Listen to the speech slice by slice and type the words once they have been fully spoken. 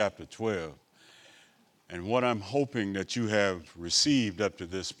chapter 12. And what I'm hoping that you have received up to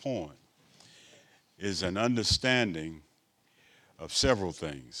this point is an understanding of several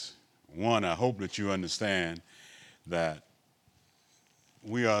things. One, I hope that you understand that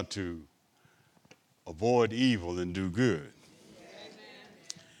we are to avoid evil and do good.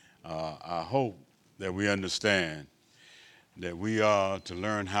 I hope that we understand that we are to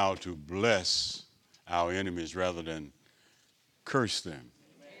learn how to bless our enemies rather than curse them.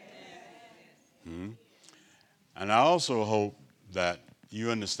 Hmm? And I also hope that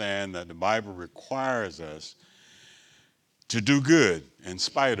you understand that the Bible requires us to do good in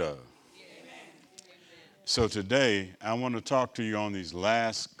spite of. So today, I want to talk to you on these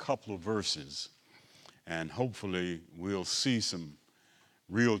last couple of verses, and hopefully we'll see some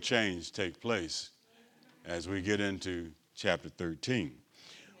real change take place as we get into chapter 13.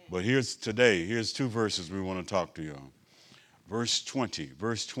 But here's two verses we want to talk to you on. Verse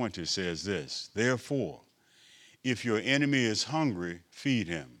 20 says this: Therefore, if your enemy is hungry, feed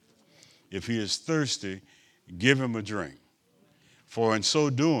him. If he is thirsty, give him a drink. For in so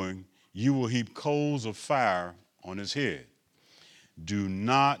doing, you will heap coals of fire on his head. Do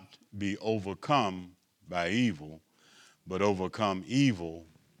not be overcome by evil, but overcome evil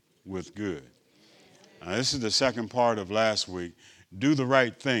with good. Now, this is the second part of last week. Do the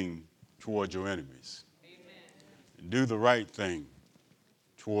right thing toward your enemies. Do the right thing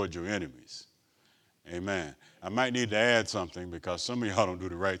toward your enemies. Amen. I might need to add something because some of y'all don't do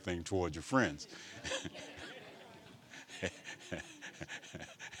the right thing toward your friends.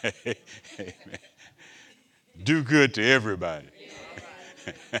 Amen. Do good to everybody.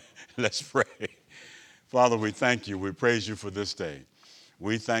 Let's pray. Father, we thank you. We praise you for this day.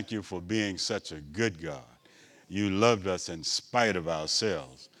 We thank you for being such a good God. You loved us in spite of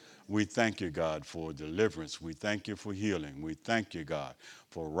ourselves. We thank you, God, for deliverance. We thank you for healing. We thank you, God,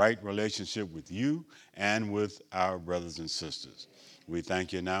 for right relationship with you and with our brothers and sisters. We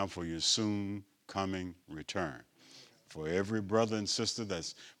thank you now for your soon coming return. For every brother and sister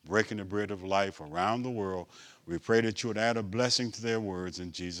that's breaking the bread of life around the world, we pray that you would add a blessing to their words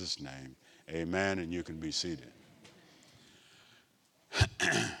in Jesus' name. Amen, and you can be seated.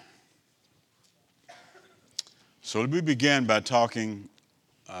 So we began by talking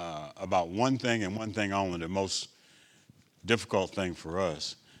about one thing and one thing only, the most difficult thing for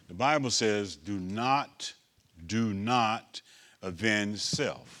us. The Bible says, do not avenge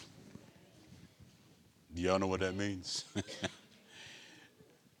self. Do y'all know what that means?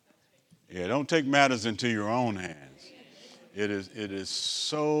 Yeah, don't take matters into your own hands. It is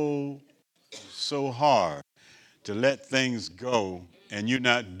so hard to let things go and you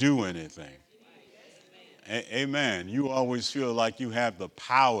not do anything. Amen. You always feel like you have the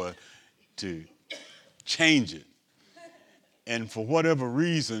power to change it. And for whatever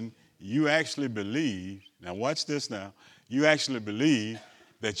reason, you actually believe, now watch this now, you actually believe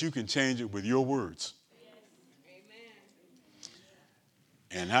that you can change it with your words.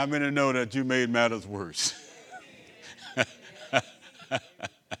 And how many know that you made matters worse?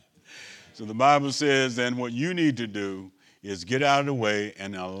 So the Bible says, then what you need to do is get out of the way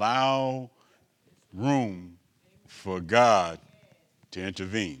and allow room for God to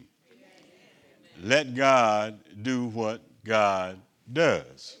intervene. Let God do what God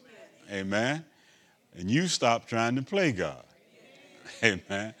does. Amen. And you stop trying to play God.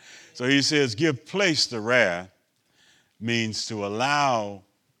 Amen. So he says, give place to wrath means to allow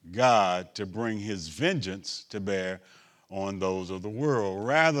God to bring his vengeance to bear on those of the world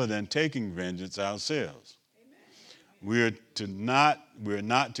rather than taking vengeance ourselves. We're not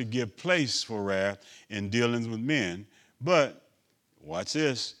to give place for wrath in dealings with men, but watch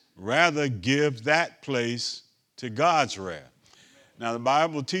this, rather give that place to God's wrath. Now the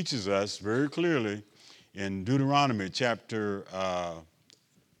Bible teaches us very clearly in Deuteronomy chapter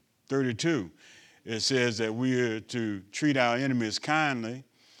 32, it says that we are to treat our enemies kindly.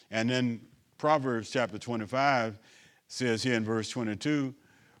 And then Proverbs chapter 25 says here in verse 22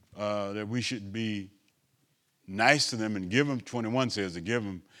 that we should be nice to them and give them. 21 says to give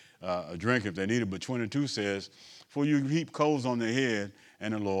them a drink if they need it. But 22 says, for you heap coals on their head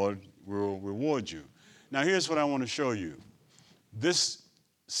and the Lord will reward you. Now here's what I want to show you. This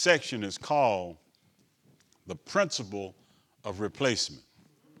section is called the principle of replacement.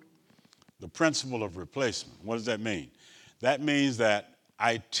 The principle of replacement. What does that mean? That means that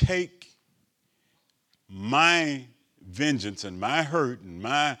I take my vengeance and my hurt and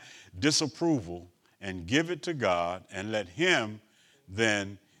my disapproval and give it to God and let him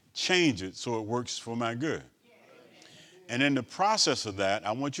then change it so it works for my good. And in the process of that,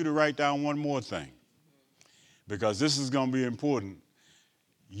 I want you to write down one more thing because this is going to be important.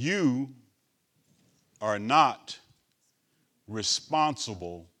 you are not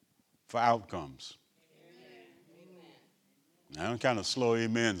responsible for outcomes. Now, I'm kind of slow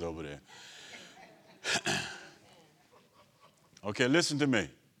amens over there. Okay, listen to me.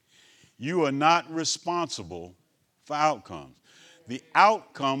 You are not responsible for outcomes. The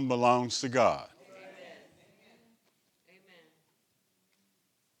outcome belongs to God.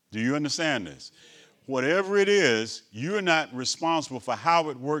 Do you understand this? Whatever it is, you're not responsible for how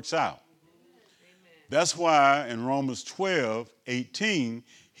it works out. That's why in Romans 12:18,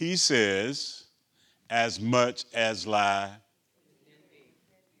 he says, as much as lie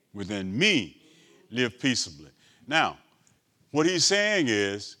within me, live peaceably. Now, what he's saying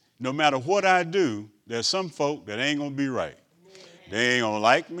is, no matter what I do, there's some folk that ain't going to be right. They ain't going to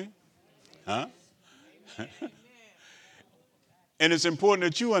like me. Huh? And it's important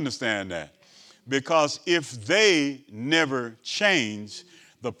that you understand that. Because if they never change,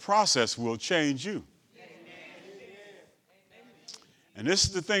 the process will change you. And this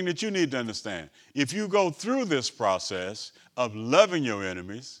is the thing that you need to understand. If you go through this process of loving your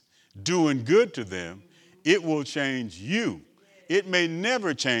enemies, doing good to them, it will change you. It may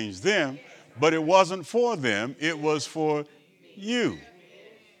never change them, but it wasn't for them, it was for you.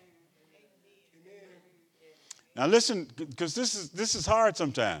 Now listen, because this is hard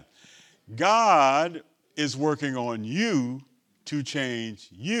sometimes. God is working on you to change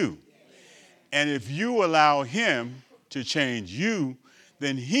you. And if you allow him to change you,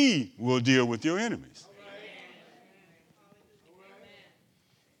 then he will deal with your enemies.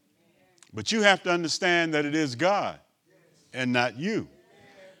 But you have to understand that it is God and not you.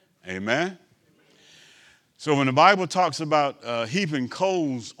 Amen? So when the Bible talks about heaping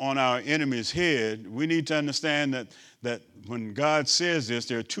coals on our enemy's head, we need to understand that when God says this,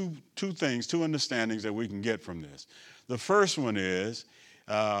 there are two understandings that we can get from this. The first one is,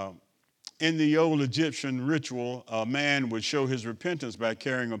 in the old Egyptian ritual, a man would show his repentance by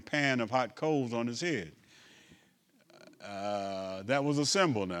carrying a pan of hot coals on his head. That was a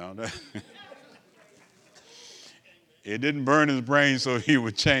symbol now. It didn't burn his brain so he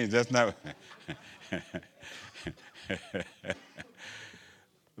would change. That's not...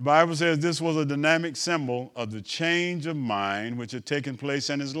 The Bible says this was a dynamic symbol of the change of mind which had taken place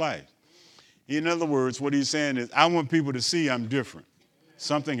in his life. In other words, what he's saying is, I want people to see I'm different.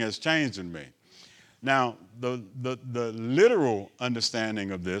 Something has changed in me. Now, the literal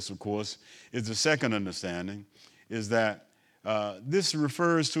understanding of this, of course, is the second understanding, is that this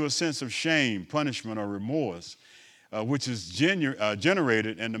refers to a sense of shame, punishment, or remorse, which is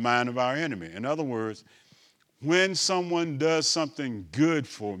generated in the mind of our enemy. In other words, when someone does something good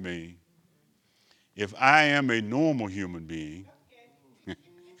for me, if I am a normal human being,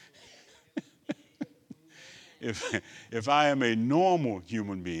 if I am a normal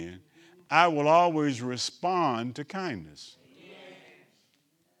human being, I will always respond to kindness.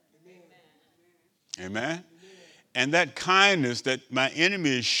 Amen? And that kindness that my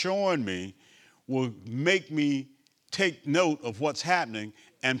enemy is showing me will make me take note of what's happening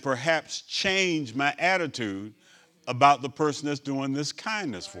and perhaps change my attitude about the person that's doing this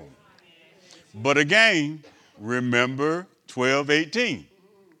kindness for me. But again, remember 12:18.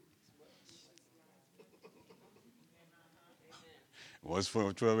 What's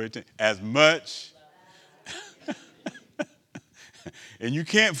for 12:18? As much. And you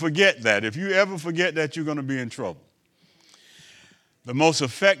can't forget that. If you ever forget that, you're going to be in trouble. The most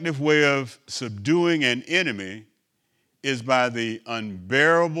effective way of subduing an enemy is by the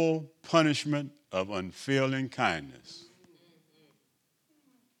unbearable punishment of unfailing kindness.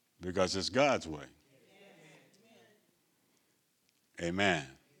 Because it's God's way. Amen.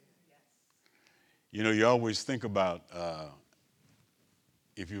 You know, you always think about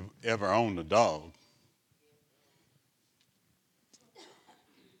if you've ever owned a dog.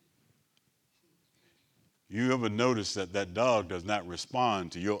 You ever notice that that dog does not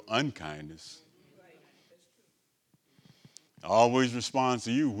respond to your unkindness? Always responds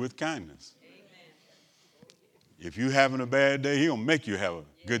to you with kindness. If you're having a bad day, he'll make you have a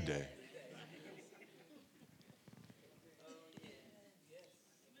good day.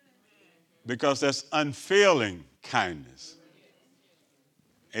 Because that's unfailing kindness.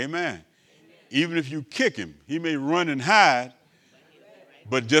 Amen. Even if you kick him, he may run and hide,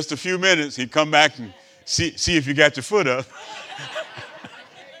 but just a few minutes, he'll come back and see if you got your foot up.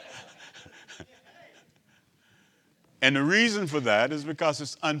 And the reason for that is because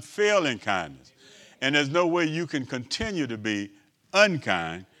it's unfailing kindness. And there's no way you can continue to be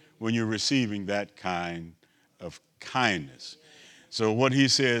unkind when you're receiving that kind of kindness. So what he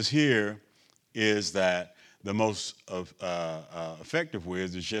says here is that the most effective way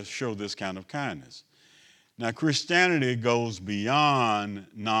is to just show this kind of kindness. Now, Christianity goes beyond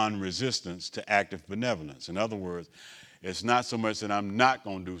non-resistance to active benevolence. In other words, it's not so much that I'm not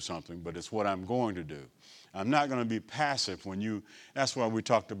going to do something, but it's what I'm going to do. I'm not going to be passive when that's why we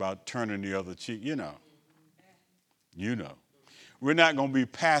talked about turning the other cheek, you know. We're not going to be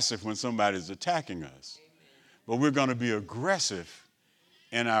passive when somebody's attacking us, but we're going to be aggressive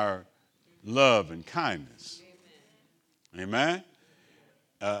in our love and kindness. Amen?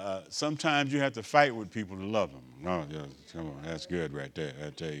 Sometimes you have to fight with people to love them. Oh, yeah, come on, that's good right there. I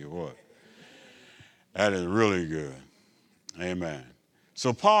tell you what. That is really good. Amen.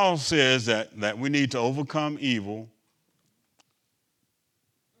 So Paul says that we need to overcome evil,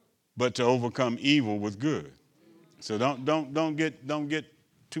 but to overcome evil with good. So don't get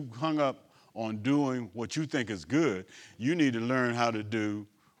too hung up on doing what you think is good. You need to learn how to do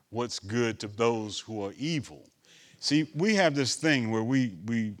what's good to those who are evil. See, we have this thing where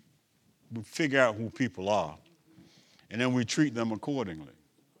we figure out who people are, and then we treat them accordingly.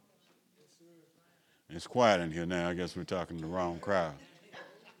 It's quiet in here now. I guess we're talking to the wrong crowd.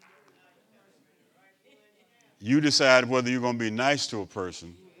 You decide whether you're going to be nice to a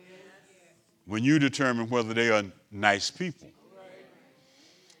person when you determine whether they are nice people.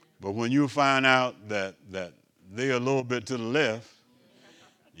 But when you find out that they're a little bit to the left,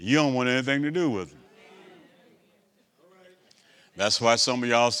 you don't want anything to do with them. That's why some of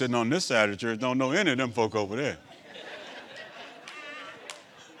y'all sitting on this side of the church don't know any of them folk over there.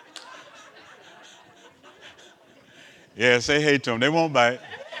 Yeah, say hey to them. They won't bite.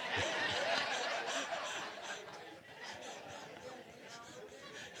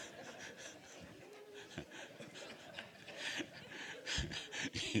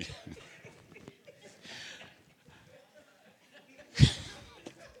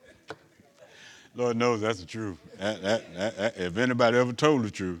 Lord knows that's the truth. If anybody ever told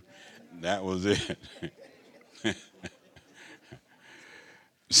the truth, that was it.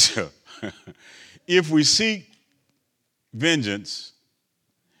 So, if we seek vengeance,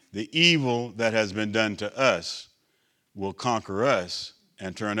 the evil that has been done to us will conquer us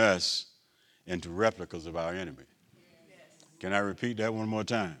and turn us into replicas of our enemy. Can I repeat that one more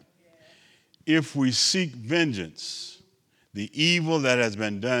time? If we seek vengeance, the evil that has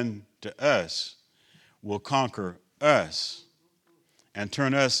been done to us will conquer us and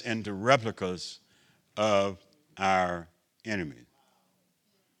turn us into replicas of our enemy.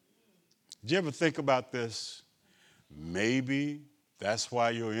 Did you ever think about this? Maybe that's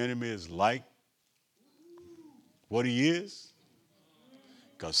why your enemy is like what he is?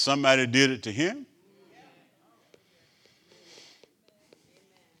 Because somebody did it to him?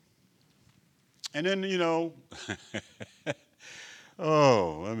 And then,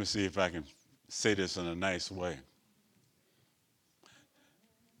 let me see if I can say this in a nice way.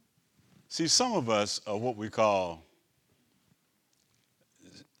 See, some of us are what we call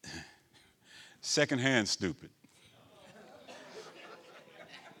secondhand stupid.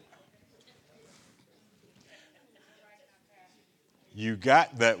 You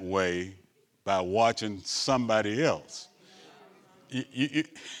got that way by watching somebody else. The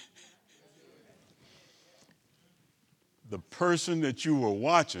person that you were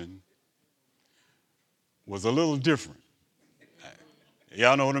watching was a little different.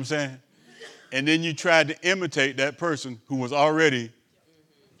 Y'all know what I'm saying? And then you tried to imitate that person who was already,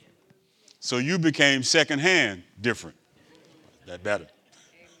 so you became secondhand different. That better.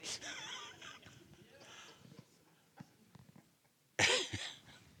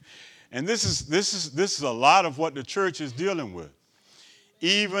 And this is a lot of what the church is dealing with.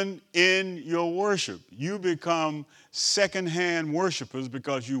 Even in your worship, you become secondhand worshipers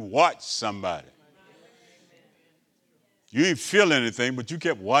because you watch somebody. You didn't feel anything, but you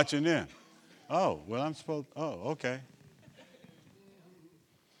kept watching them. Oh, well, okay.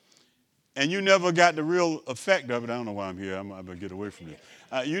 And you never got the real effect of it. I don't know why I'm here. I'm going to get away from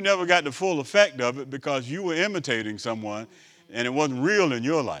this. You never got the full effect of it because you were imitating someone and it wasn't real in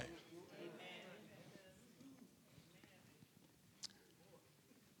your life.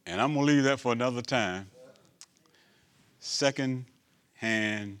 And I'm going to leave that for another time. Second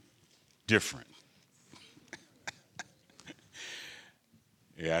hand different.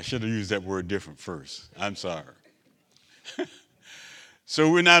 Yeah, I should have used that word different first. I'm sorry. So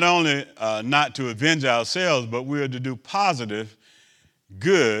we're not only not to avenge ourselves, but we're to do positive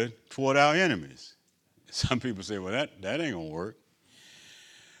good toward our enemies. Some people say, well, that ain't going to work.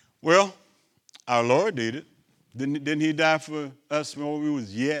 Well, our Lord did it. Didn't he die for us when we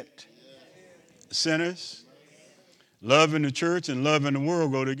was yet sinners? Love in the church and love in the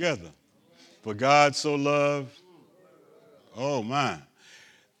world go together. For God so loved. Oh, my.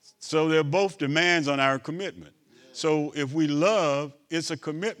 So they're both demands on our commitment. So if we love, it's a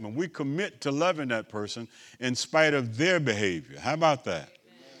commitment. We commit to loving that person in spite of their behavior. How about that?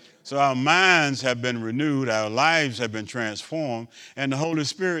 So our minds have been renewed, our lives have been transformed, and the Holy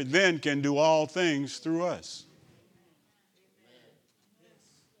Spirit then can do all things through us.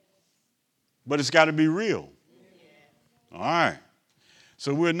 But it's got to be real. All right.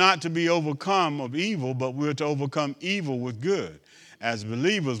 So we're not to be overcome of evil, but we're to overcome evil with good. As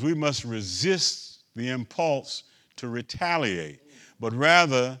believers, we must resist the impulse to retaliate, but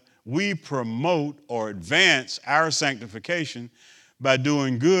rather we promote or advance our sanctification by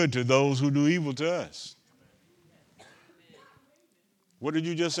doing good to those who do evil to us. What did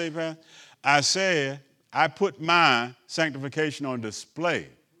you just say, Pastor? I said, I put my sanctification on display.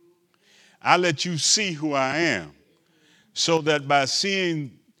 I let you see who I am, so that by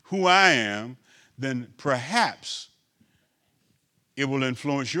seeing who I am, then perhaps it will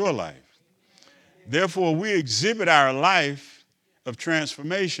influence your life. Therefore, we exhibit our life of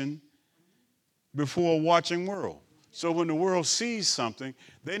transformation before a watching world. So when the world sees something,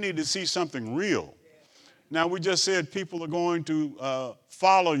 they need to see something real. Now, we just said people are going to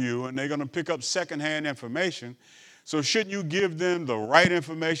follow you and they're going to pick up secondhand information. So shouldn't you give them the right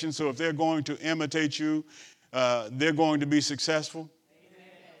information so if they're going to imitate you, they're going to be successful?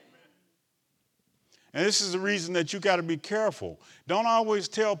 And this is the reason that you got to be careful. Don't always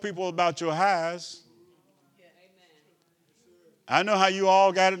tell people about your highs. I know how you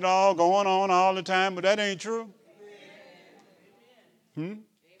all got it all going on all the time, but that ain't true.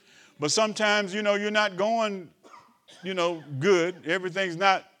 But sometimes, you're not going, good. Everything's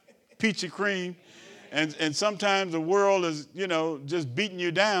not peachy cream. And sometimes the world is, just beating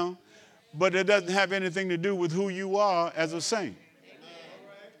you down, but it doesn't have anything to do with who you are as a saint.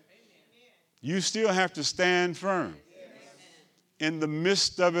 You still have to stand firm in the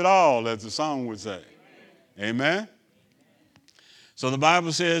midst of it all, as the song would say. Amen? So the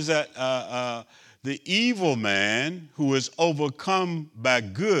Bible says that the evil man who is overcome by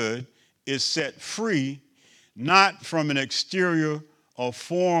good is set free, not from an exterior or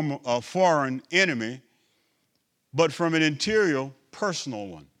foreign enemy, but from an interior, personal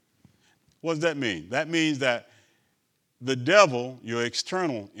one. What does that mean? That means that the devil, your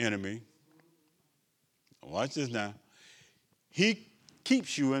external enemy, watch this now, he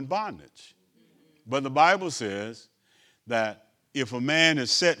keeps you in bondage. But the Bible says that if a man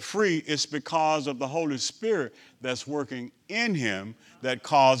is set free, it's because of the Holy Spirit that's working in him that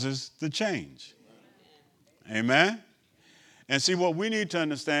causes the change. Amen? And see, what we need to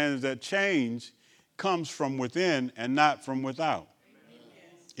understand is that change comes from within and not from without.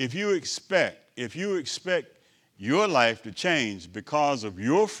 If you expect your life to change because of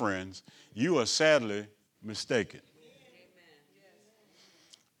your friends, you are sadly mistaken.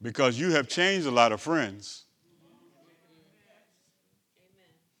 Because you have changed a lot of friends,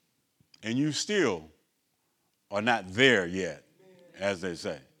 and you still are not there yet, as they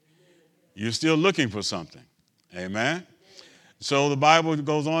say. You're still looking for something. Amen? So the Bible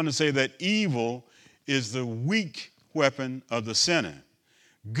goes on to say that evil is the weak weapon of the sinner.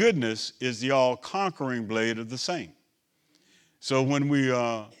 Goodness is the all-conquering blade of the saint. So when we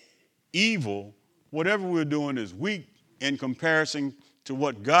are evil, whatever we're doing is weak in comparison to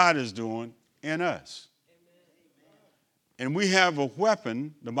what God is doing in us. And we have a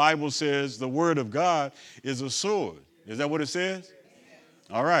weapon. The Bible says the word of God is a sword. Is that what it says?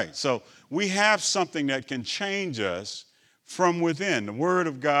 All right. So we have something that can change us from within. The word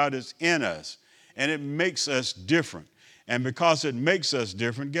of God is in us, and it makes us different. And because it makes us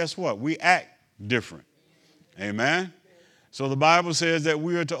different, guess what? We act different. Amen? So the Bible says that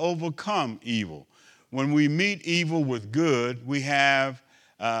we are to overcome evil. When we meet evil with good, we have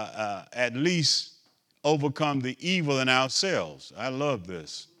at least overcome the evil in ourselves. I love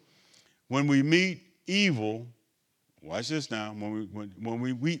this. When we meet evil, watch this now, when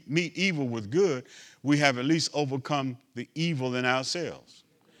we meet evil with good, we have at least overcome the evil in ourselves.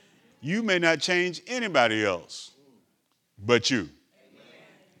 You may not change anybody else but you.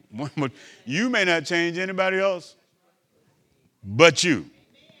 You may not change anybody else but you.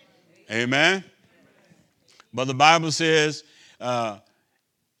 Amen? But the Bible says,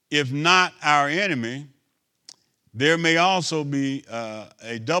 if not our enemy, there may also be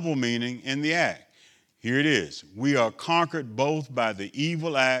a double meaning in the act. Here it is. We are conquered both by the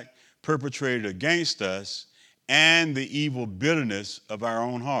evil act perpetrated against us and the evil bitterness of our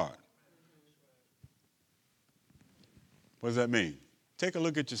own heart. What does that mean? Take a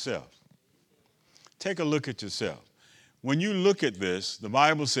look at yourself. Take a look at yourself. When you look at this, the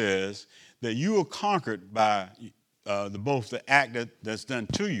Bible says that you are conquered by both the act that's done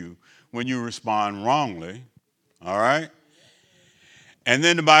to you when you respond wrongly, all right? And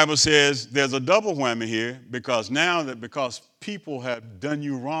then the Bible says there's a double whammy here because people have done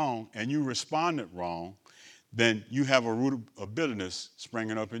you wrong and you responded wrong, then you have a root of bitterness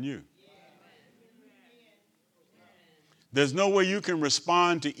springing up in you. There's no way you can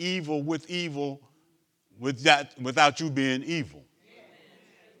respond to evil without you being evil.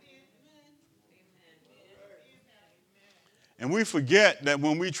 And we forget that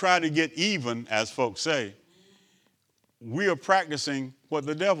when we try to get even, as folks say, we are practicing what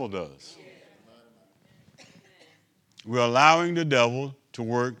the devil does. We're allowing the devil to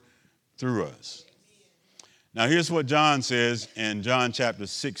work through us. Now, here's what John says in John chapter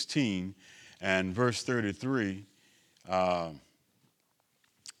 16 and verse 33.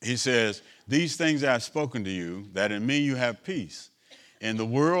 He says, "These things I have spoken to you, that in me you have peace. In the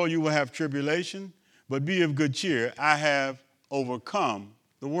world you will have tribulation, but be of good cheer. I have overcome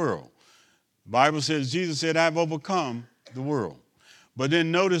the world." The Bible says, Jesus said, "I've overcome the world." But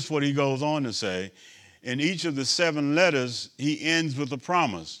then notice what he goes on to say. In each of the 7 letters, he ends with a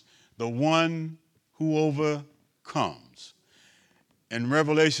promise: the one who overcomes. In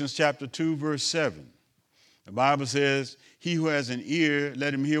Revelation chapter 2, verse 7, the Bible says, "He who has an ear,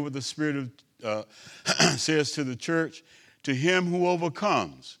 let him hear what the Spirit says to the church. To him who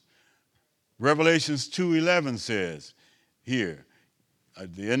overcomes." Revelations 2:11 says here,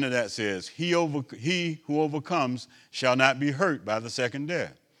 at the end of that says, he who overcomes shall not be hurt by the second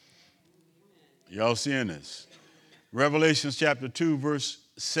death. Y'all seeing this? Revelation chapter 2, verse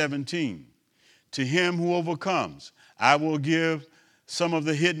 17. "To him who overcomes, I will give some of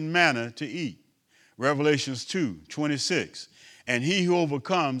the hidden manna to eat." Revelations 2:26. "And he who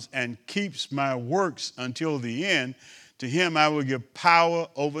overcomes and keeps my works until the end, to him I will give power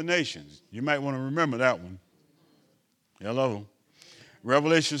over nations." You might want to remember that one. Hello.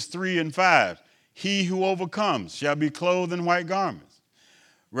 Revelations 3:5. "He who overcomes shall be clothed in white garments."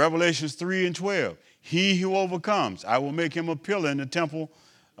 Revelations 3:12. "He who overcomes, I will make him a pillar in the temple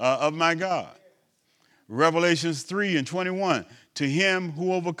of my God." Revelations 3:21. "To him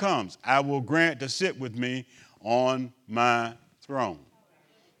who overcomes, I will grant to sit with me on my throne."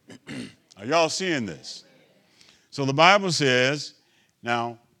 Are y'all seeing this? So the Bible says,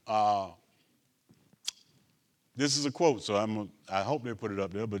 now, this is a quote, so I hope they put it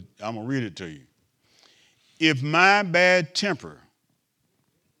up there, but I'm going to read it to you. "If my bad temper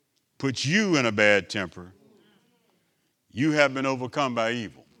puts you in a bad temper, you have been overcome by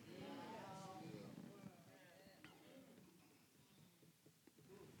evil."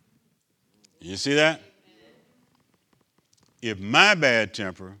 You see that? If my bad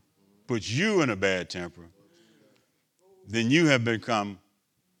temper puts you in a bad temper, then you have become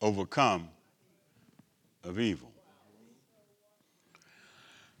overcome of evil.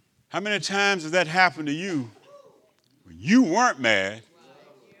 How many times has that happened to you when you weren't mad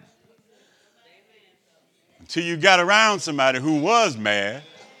until you got around somebody who was mad,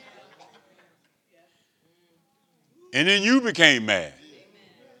 and then you became mad?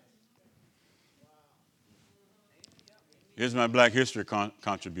 Here's my Black History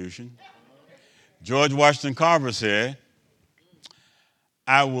contribution. George Washington Carver said,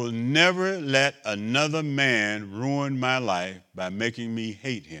 "I will never let another man ruin my life by making me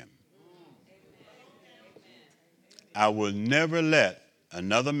hate him." I will never let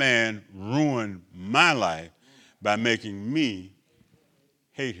another man ruin my life by making me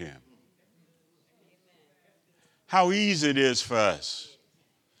hate him. How easy it is for us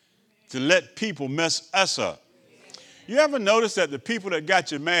to let people mess us up. You ever notice that the people that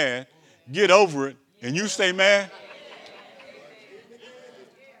got you mad get over it and you stay mad?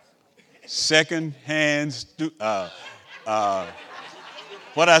 Second hand,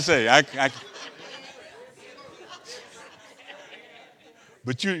 what I say?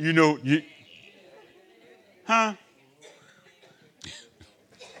 But huh?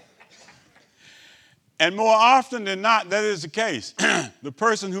 And more often than not, that is the case. The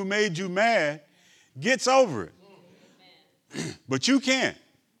person who made you mad gets over it. But you can't.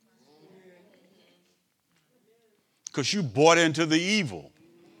 Because you bought into the evil.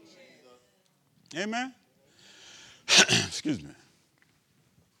 Amen? Excuse me.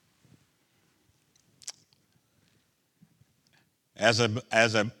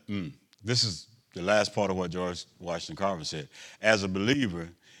 This is the last part of what George Washington Carver said. As a believer,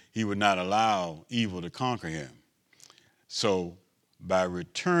 he would not allow evil to conquer him. So by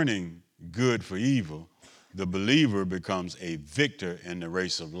returning good for evil, the believer becomes a victor in the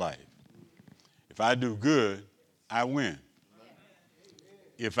race of life. If I do good, I win.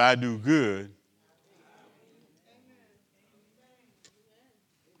 if I do good,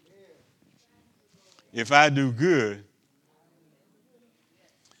 if I do good,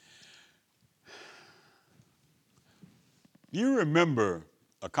 you remember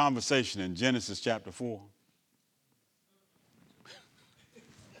a conversation in Genesis chapter 4?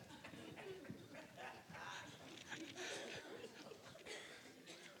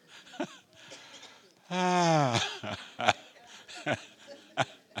 Ah,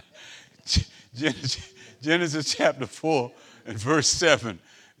 Genesis, Genesis chapter 4 and verse 7.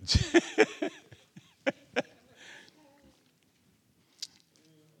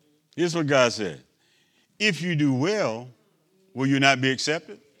 Here's what God said. If you do well, will you not be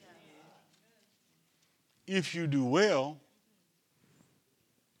accepted? If you do well,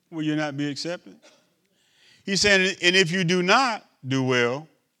 will you not be accepted? He said, and if you do not do well,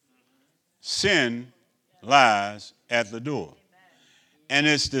 sin lies at the door. And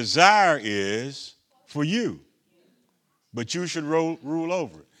its desire is for you, but you should rule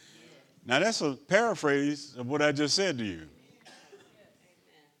over it. Now, that's a paraphrase of what I just said to you.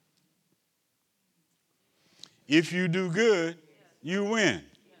 If you do good, you win.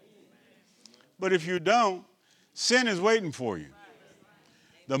 But if you don't, sin is waiting for you.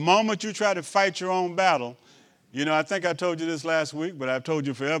 The moment you try to fight your own battle, you know, I think I told you this last week, but I've told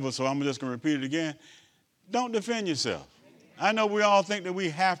you forever, so I'm just going to repeat it again. Don't defend yourself. I know we all think that we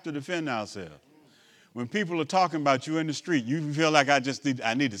have to defend ourselves. When people are talking about you in the street, you feel like I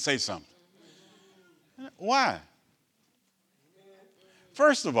need to say something. Why?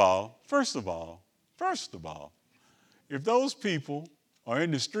 First of all, if those people are in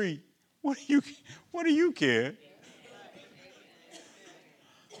the street, what do you care?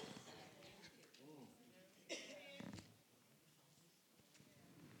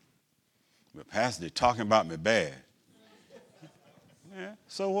 But Pastor, they're talking about me bad. Yeah,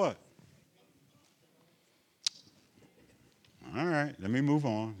 so what? All right, let me move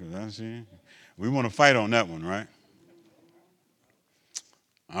on, because I see we want to fight on that one, right?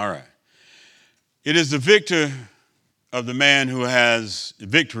 All right. It is the victory of the man, who has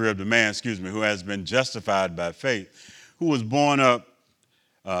been justified by faith, who was born up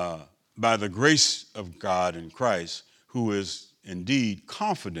by the grace of God in Christ, who is indeed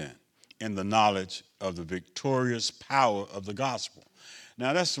confident in the knowledge of the victorious power of the gospel.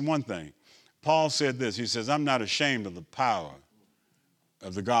 Now, that's the one thing. Paul said this. He says, I'm not ashamed of the power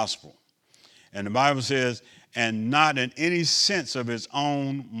of the gospel. And the Bible says, and not in any sense of his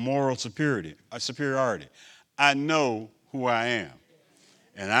own moral superiority. I know who I am.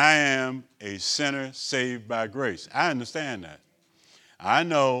 And I am a sinner saved by grace. I understand that. I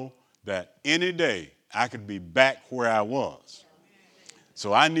know that any day I could be back where I was.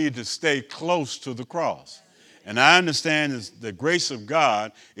 So I need to stay close to the cross. And I understand the grace of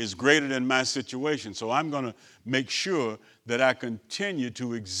God is greater than my situation. So I'm going to make sure that I continue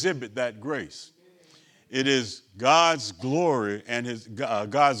to exhibit that grace. It is God's glory and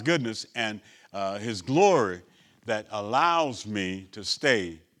God's goodness and his glory that allows me to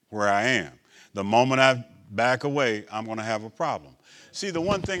stay where I am. The moment I back away, I'm going to have a problem. See, the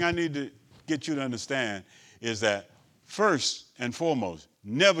one thing I need to get you to understand is that first and foremost,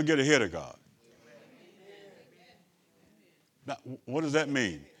 never get ahead of God. Now, what does that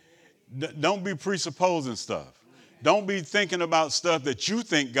mean? Don't be presupposing stuff. Don't be thinking about stuff that you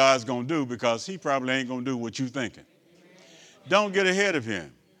think God's going to do, because he probably ain't going to do what you're thinking. Don't get ahead of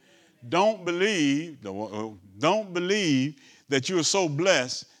him. Don't believe that you're so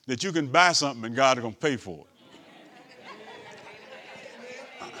blessed that you can buy something and God is going to pay for it.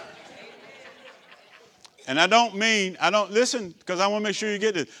 And listen, because I want to make sure you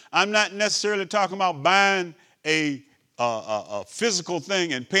get this. I'm not necessarily talking about buying a physical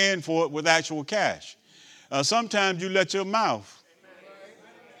thing and paying for it with actual cash. Sometimes you let your mouth.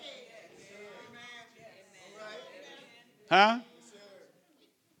 Huh?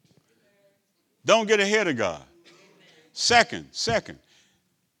 Don't get ahead of God. Second,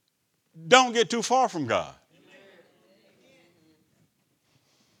 don't get too far from God.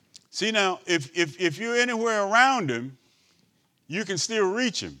 See, now, if you're anywhere around him, you can still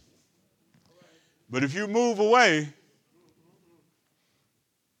reach him. But if you move away,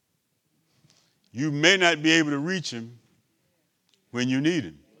 you may not be able to reach him when you need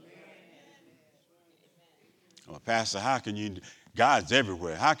him. Well, Pastor, how can you? God's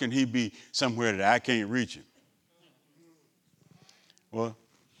everywhere. How can he be somewhere that I can't reach him? Well,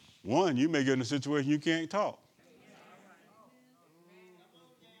 one, you may get in a situation you can't talk.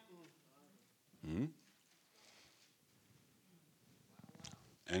 Mm-hmm.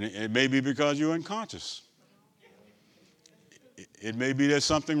 And it may be because you're unconscious. It may be there's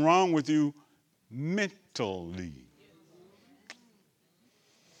something wrong with you mentally.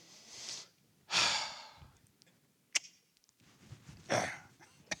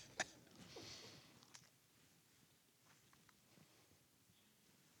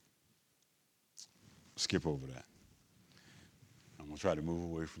 Skip over that. I'm going to try to move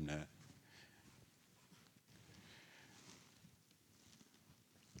away from that.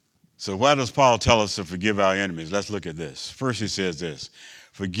 So why does Paul tell us to forgive our enemies? Let's look at this. First, he says this: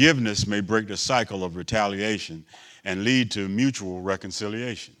 forgiveness may break the cycle of retaliation and lead to mutual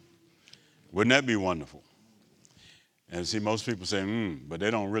reconciliation. Wouldn't that be wonderful? And see, most people say, but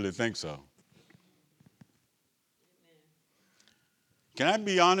they don't really think so. Can I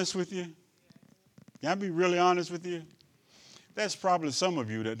be honest with you? Can I be really honest with you? There's probably some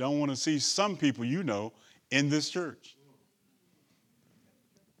of you that don't want to see some people you know in this church.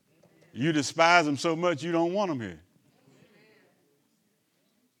 You despise them so much you don't want them here.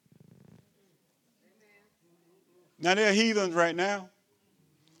 Now, they're heathens right now,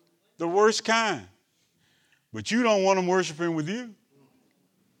 the worst kind. But you don't want them worshiping with you.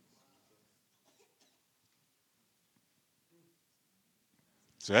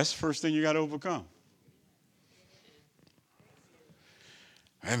 So that's the first thing you got to overcome.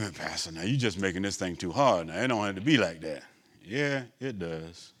 Wait a minute, Pastor, now you just making this thing too hard. Now, it don't have to be like that. Yeah, it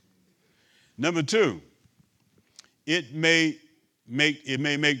does. Number two, it may make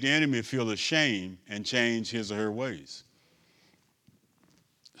the enemy feel ashamed and change his or her ways.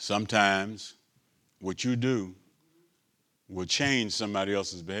 Sometimes what you do will change somebody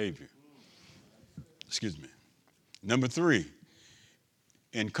else's behavior. Excuse me. Number three,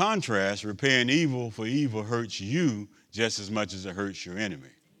 in contrast, repaying evil for evil hurts you just as much as it hurts your enemy.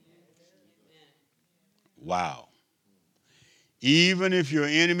 Wow. Even if your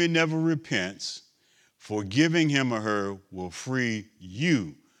enemy never repents, forgiving him or her will free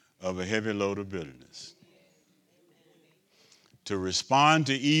you of a heavy load of bitterness. To respond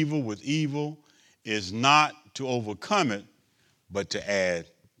to evil with evil is not to overcome it, but to add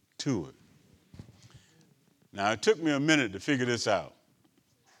to it. Now, it took me a minute to figure this out.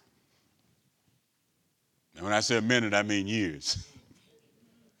 And when I say a minute, I mean years.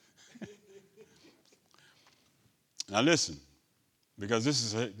 Now listen, because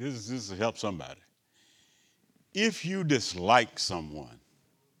this will help somebody. If you dislike someone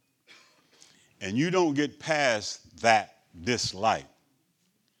and you don't get past that dislike,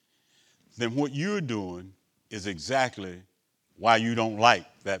 then what you're doing is exactly why you don't like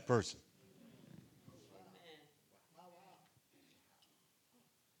that person.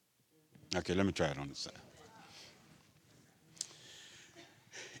 Okay, let me try it on this side.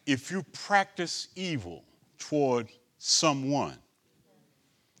 If you practice evil toward someone,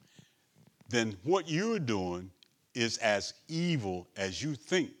 then what you're doing is as evil as you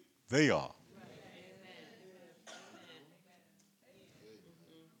think they are.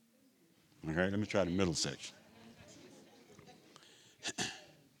 Okay, let me try the middle section.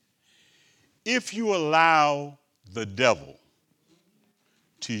 If you allow the devil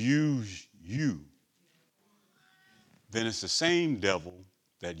to use you, then it's the same devil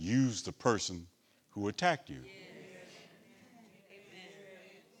that used the person who attacked you.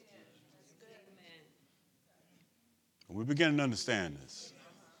 We're beginning to understand this.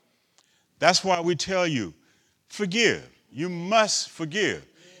 That's why we tell you, forgive. You must forgive.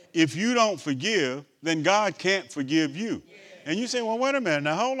 If you don't forgive, then God can't forgive you. And you say, well, wait a minute.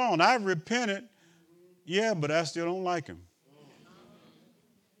 Now, hold on. I've repented. Yeah, but I still don't like him.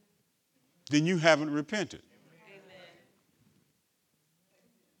 Then you haven't repented.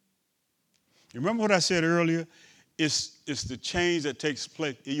 You remember what I said earlier? It's the change that takes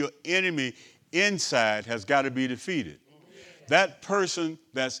place. Your enemy inside has got to be defeated. That person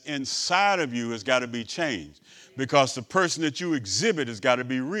that's inside of you has got to be changed, because the person that you exhibit has got to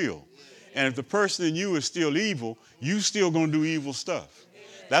be real. And if the person in you is still evil, you still going to do evil stuff.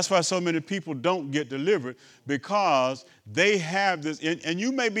 That's why so many people don't get delivered, because they have this, and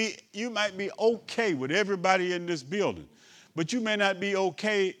you might be okay with everybody in this building, but you may not be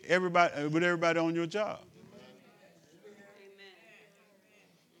okay with everybody on your job.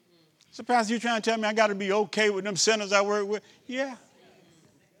 So, Pastor, you trying to tell me I got to be okay with them sinners I work with? Yeah.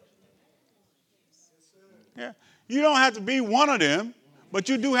 Yeah. You don't have to be one of them, but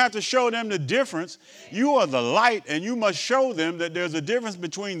you do have to show them the difference. You are the light, and you must show them that there's a difference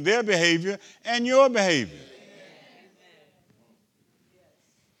between their behavior and your behavior.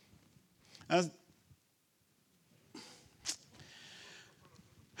 As,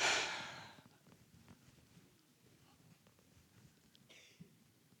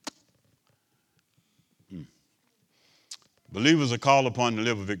 Believers are called upon to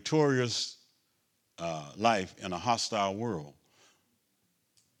live a victorious life in a hostile world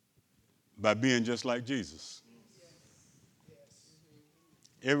by being just like Jesus.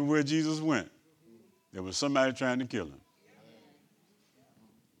 Everywhere Jesus went, there was somebody trying to kill him.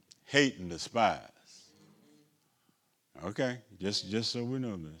 Hate and despise. Okay, just so we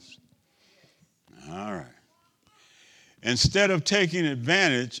know this. All right. Instead of taking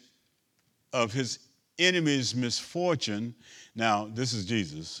advantage of his enemy's misfortune, now this is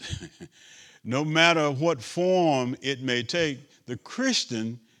Jesus, no matter what form it may take, the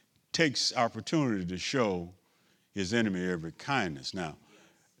Christian takes opportunity to show his enemy every kindness. Now,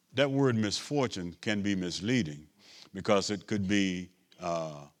 that word misfortune can be misleading because it could be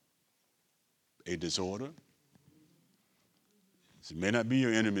a disorder. It may not be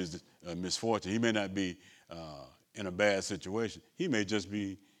your enemy's misfortune. He may not be in a bad situation. He may just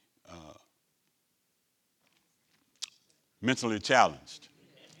be mentally challenged.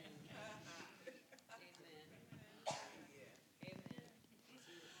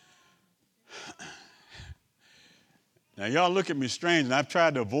 Now, y'all look at me strange, and I've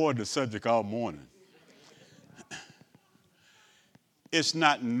tried to avoid the subject all morning. It's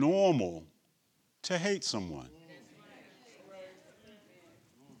not normal to hate someone.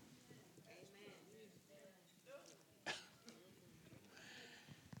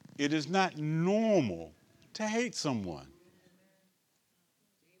 It is not normal to hate someone.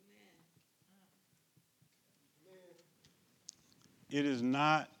 It is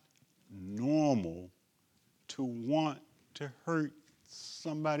not normal to want to hurt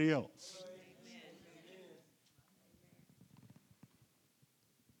somebody else.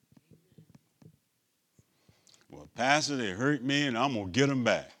 Well, Pastor, they hurt me and I'm going to get them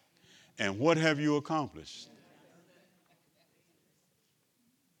back. And what have you accomplished?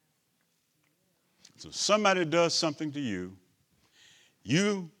 So somebody does something to you,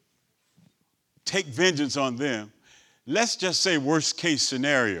 you take vengeance on them. Let's just say worst case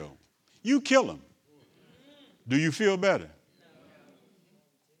scenario. You kill them. Do you feel better?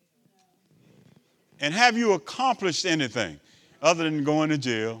 And have you accomplished anything other than going to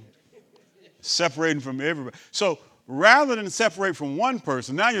jail, separating from everybody? So rather than separate from one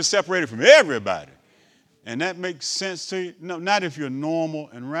person, now you're separated from everybody. And that makes sense to you? No, not if you're normal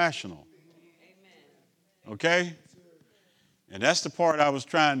and rational. Okay? And that's the part I was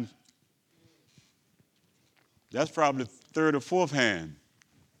trying. That's probably the third or fourth hand.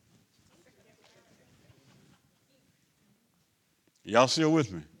 Y'all still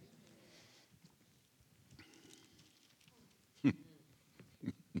with me?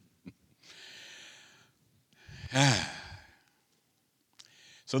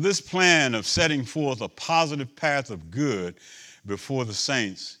 So this plan of setting forth a positive path of good before the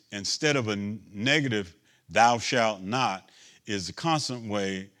saints instead of a negative thou shalt not is the constant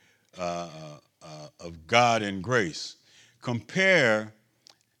way of God and grace. Compare,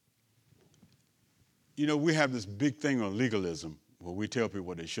 we have this big thing on legalism where we tell people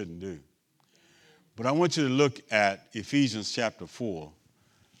what they shouldn't do. But I want you to look at Ephesians chapter 4,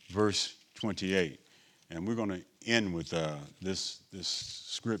 verse 28. And we're going to end with this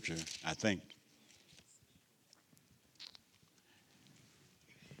scripture, I think.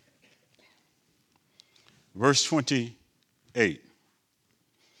 Verse 28.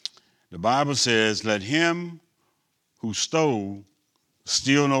 The Bible says, let him who stole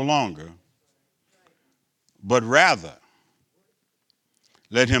steal no longer, but rather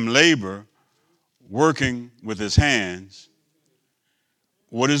let him labor, working with his hands,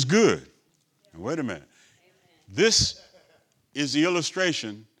 what is good. Now, wait a minute. This is the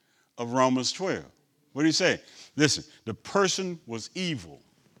illustration of Romans 12. What do you say? Listen, the person was evil.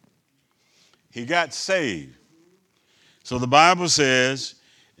 He got saved. So the Bible says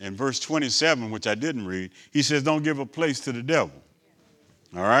in verse 27, which I didn't read, he says, don't give a place to the devil.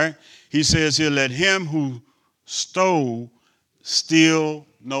 All right? He says here, let him who stole steal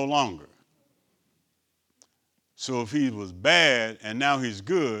no longer. So if he was bad and now he's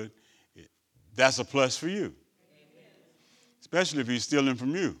good, that's a plus for you. Especially if he's stealing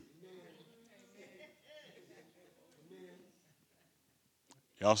from you.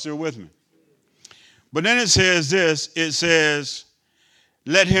 Y'all still with me? But then it says this, it says,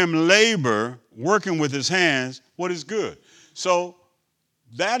 let him labor, working with his hands, what is good. So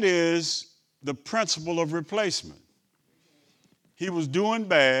that is the principle of replacement. He was doing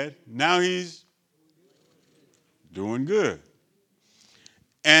bad, now he's doing good.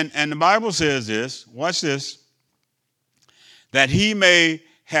 And the Bible says this, watch this, that he may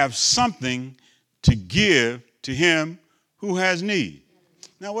have something to give to him who has need.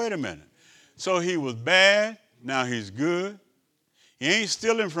 Now, wait a minute. So he was bad, now he's good. He ain't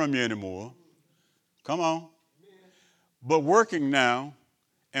stealing from you anymore. Come on. But working now,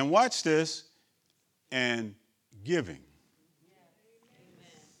 and watch this, and giving.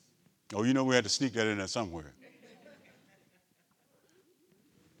 Oh, you know we had to sneak that in there somewhere.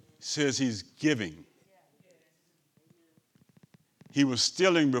 It says he's giving. He was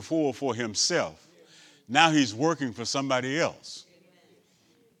stealing before for himself. Now he's working for somebody else.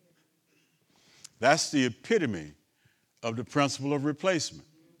 That's the epitome of the principle of replacement.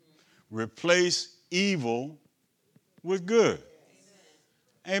 Replace evil with good.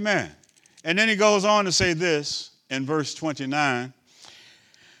 Amen. And then he goes on to say this in verse 29.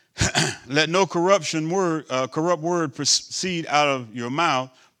 Let no corrupt word proceed out of your mouth,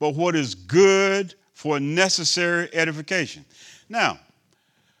 but what is good for necessary edification. Now,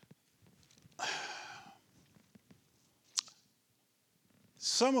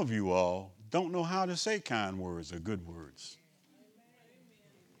 some of you all don't know how to say kind words or good words.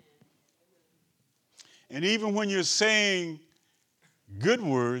 And even when you're saying good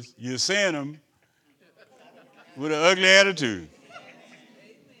words, you're saying them with an ugly attitude.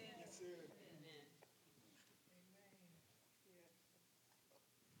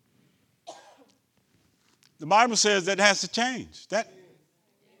 The Bible says that has to change. That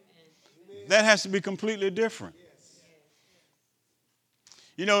has to be completely different.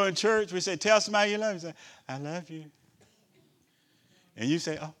 You know, in church, we say, tell somebody you love. You say, I love you. And you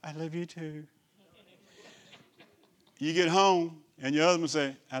say, oh, I love you too. You get home, and your husband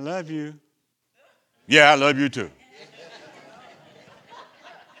say, I love you. Yeah, I love you too.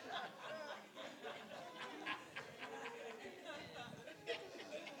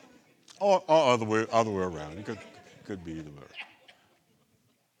 Or other way around. It could be either way.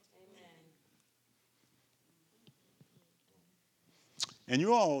 And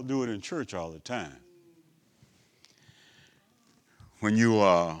you all do it in church all the time. When you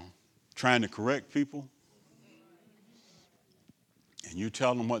are trying to correct people, and you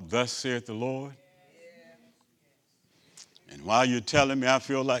tell them what thus saith the Lord, and while you're telling me, I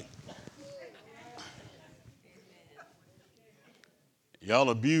feel like y'all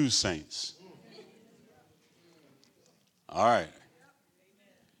abuse saints. All right.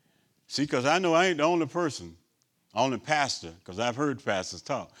 See, because I know I ain't the only person, only pastor, because I've heard pastors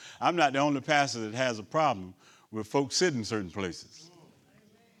talk. I'm not the only pastor that has a problem with folks sitting certain places.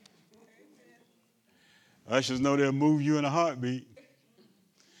 Ushers know they'll move you in a heartbeat.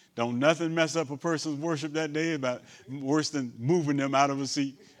 Don't nothing mess up a person's worship that day about worse than moving them out of a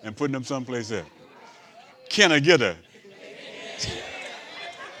seat and putting them someplace else. Can I get her?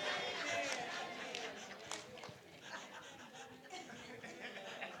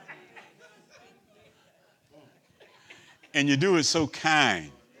 And you do it so kind.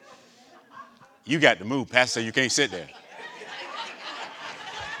 You got to move, Pastor, you can't sit there.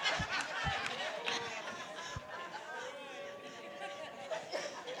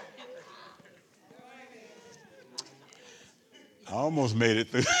 I almost made it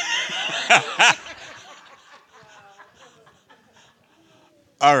through.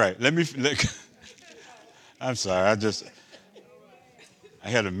 All right, I'm sorry, I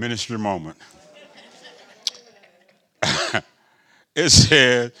had a ministry moment. It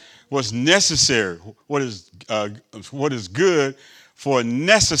said, what's necessary, what is good for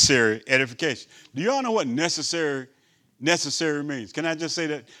necessary edification. Do y'all know what necessary means? Can I just say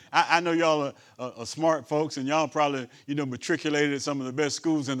that? I know y'all are smart folks, and y'all probably, matriculated at some of the best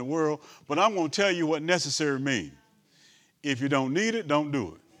schools in the world, but I'm going to tell you what necessary means. If you don't need it, don't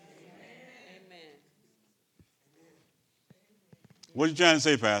do it. Amen. What are you trying to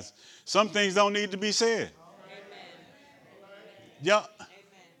say, Pastor? Some things don't need to be said. Yeah.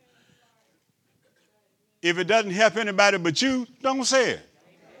 If it doesn't help anybody but you, don't say it.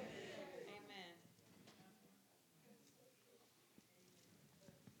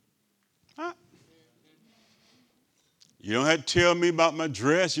 Huh? You don't have to tell me about my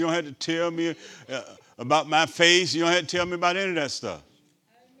dress. You don't have to tell me about my face. You don't have to tell me about any of that stuff.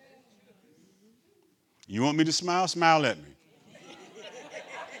 You want me to smile? Smile at me.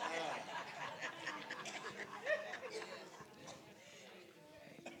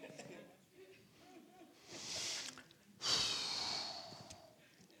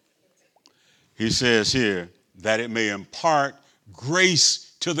 He says here that it may impart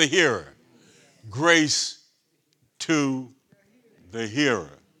grace to the hearer. Grace to the hearer.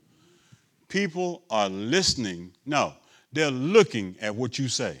 People are listening. No, they're looking at what you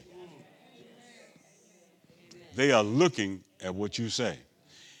say. They are looking at what you say.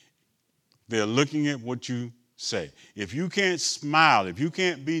 They're looking at what you say. If you can't smile, if you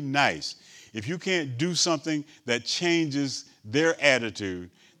can't be nice, if you can't do something that changes their attitude,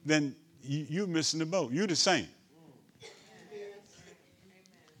 then you're missing the boat. You're the saint.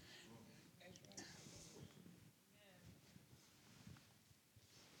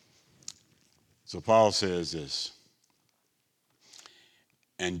 So Paul says this,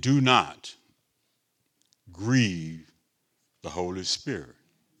 and do not grieve the Holy Spirit.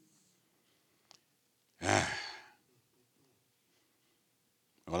 Well,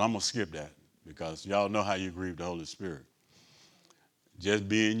 I'm going to skip that because y'all know how you grieve the Holy Spirit. Just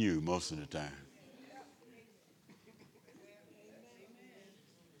being you most of the time.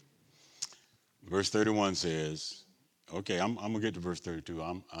 Verse 31 says, okay, I'm going to get to verse 32.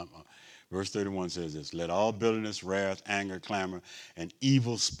 Verse 31 says this, let all bitterness, wrath, anger, clamor, and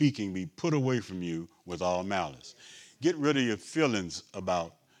evil speaking be put away from you with all malice. Get rid of your feelings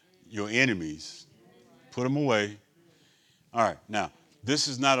about your enemies. Put them away. All right, now, this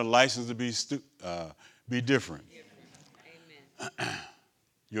is not a license to be different.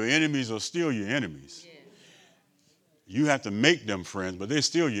 Your enemies are still your enemies. You have to make them friends, but they're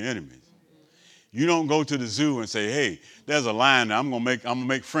still your enemies. You don't go to the zoo and say, hey, there's a lion there. I'm gonna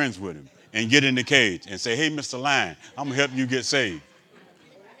make friends with him and get in the cage and say, hey, Mr. Lion, I'm gonna help you get saved.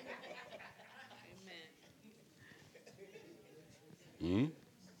 Hmm?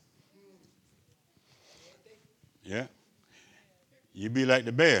 Yeah. You be like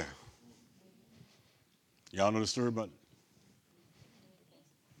the bear. Y'all know the story about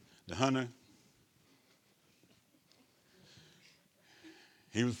the hunter?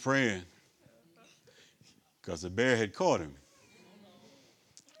 He was praying because the bear had caught him.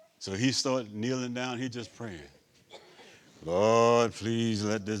 So he started kneeling down. He just praying. Lord, please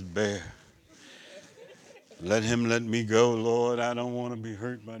let this bear, let him let me go, Lord. I don't want to be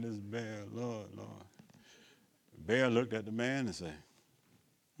hurt by this bear, Lord, Lord. The bear looked at the man and said,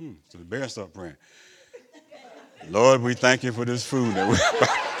 So the bear started praying. Lord, we thank you for this food that we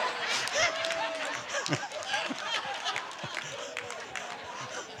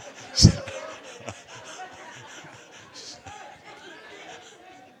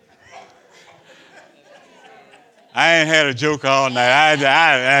I ain't had a joke all night.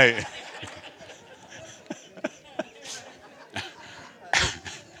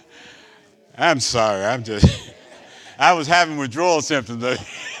 I'm sorry. I was having withdrawal symptoms.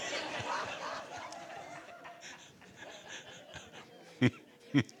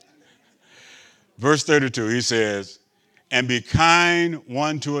 Verse 32, he says, and be kind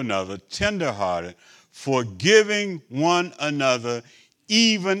one to another, tenderhearted, forgiving one another,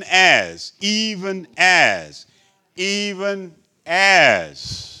 even as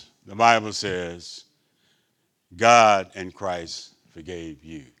the Bible says, God and Christ forgave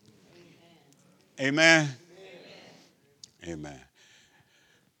you. Amen? Amen.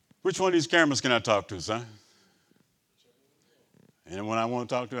 Which one of these cameras can I talk to, son? Anyone I want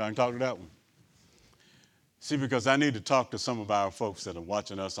to talk to, I can talk to that one. See, because I need to talk to some of our folks that are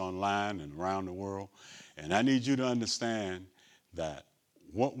watching us online and around the world. And I need you to understand that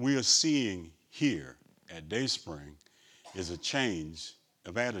what we are seeing here at Dayspring is a change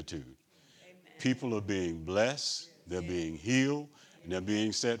of attitude. Amen. People are being blessed, they're being healed, and they're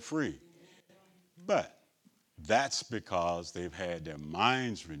being set free. But that's because they've had their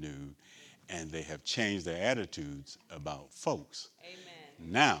minds renewed and they have changed their attitudes about folks.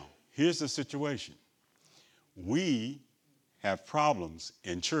 Amen. Now, here's the situation. We have problems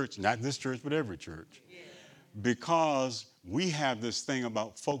in church, not this church, but every church, because we have this thing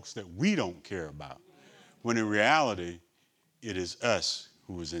about folks that we don't care about, when in reality, it is us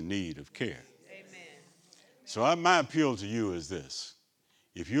who is in need of care. Amen. So my appeal to you is this.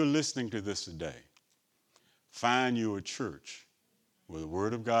 If you're listening to this today, find you a church where the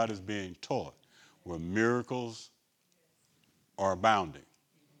Word of God is being taught, where miracles are abounding.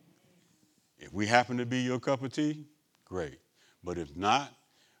 If we happen to be your cup of tea, great. But if not,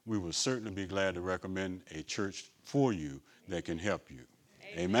 we will certainly be glad to recommend a church for you that can help you.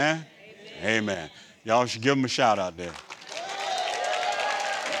 Amen? Amen. Amen. Y'all should give them a shout out there.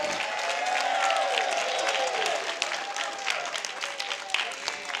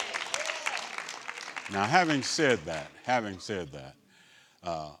 Now, having said that,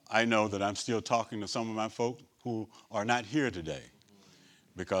 I know that I'm still talking to some of my folk who are not here today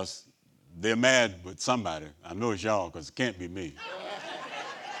because they're mad with somebody. I know it's y'all because it can't be me.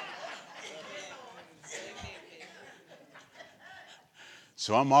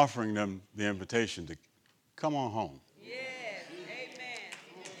 So I'm offering them the invitation to come on home. Yes. Amen.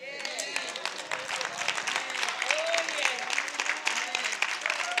 Yes.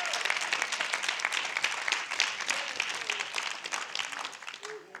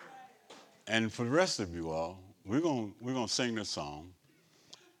 And for the rest of you all, we're gonna sing this song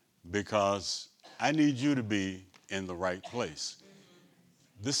because I need you to be in the right place.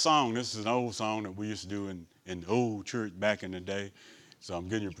 This is an old song that we used to do in the old church back in the day. So I'm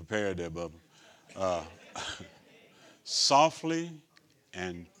getting you prepared there, Bubba. Uh, Softly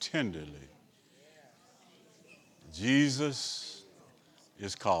and tenderly, Jesus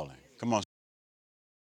is calling. Come on.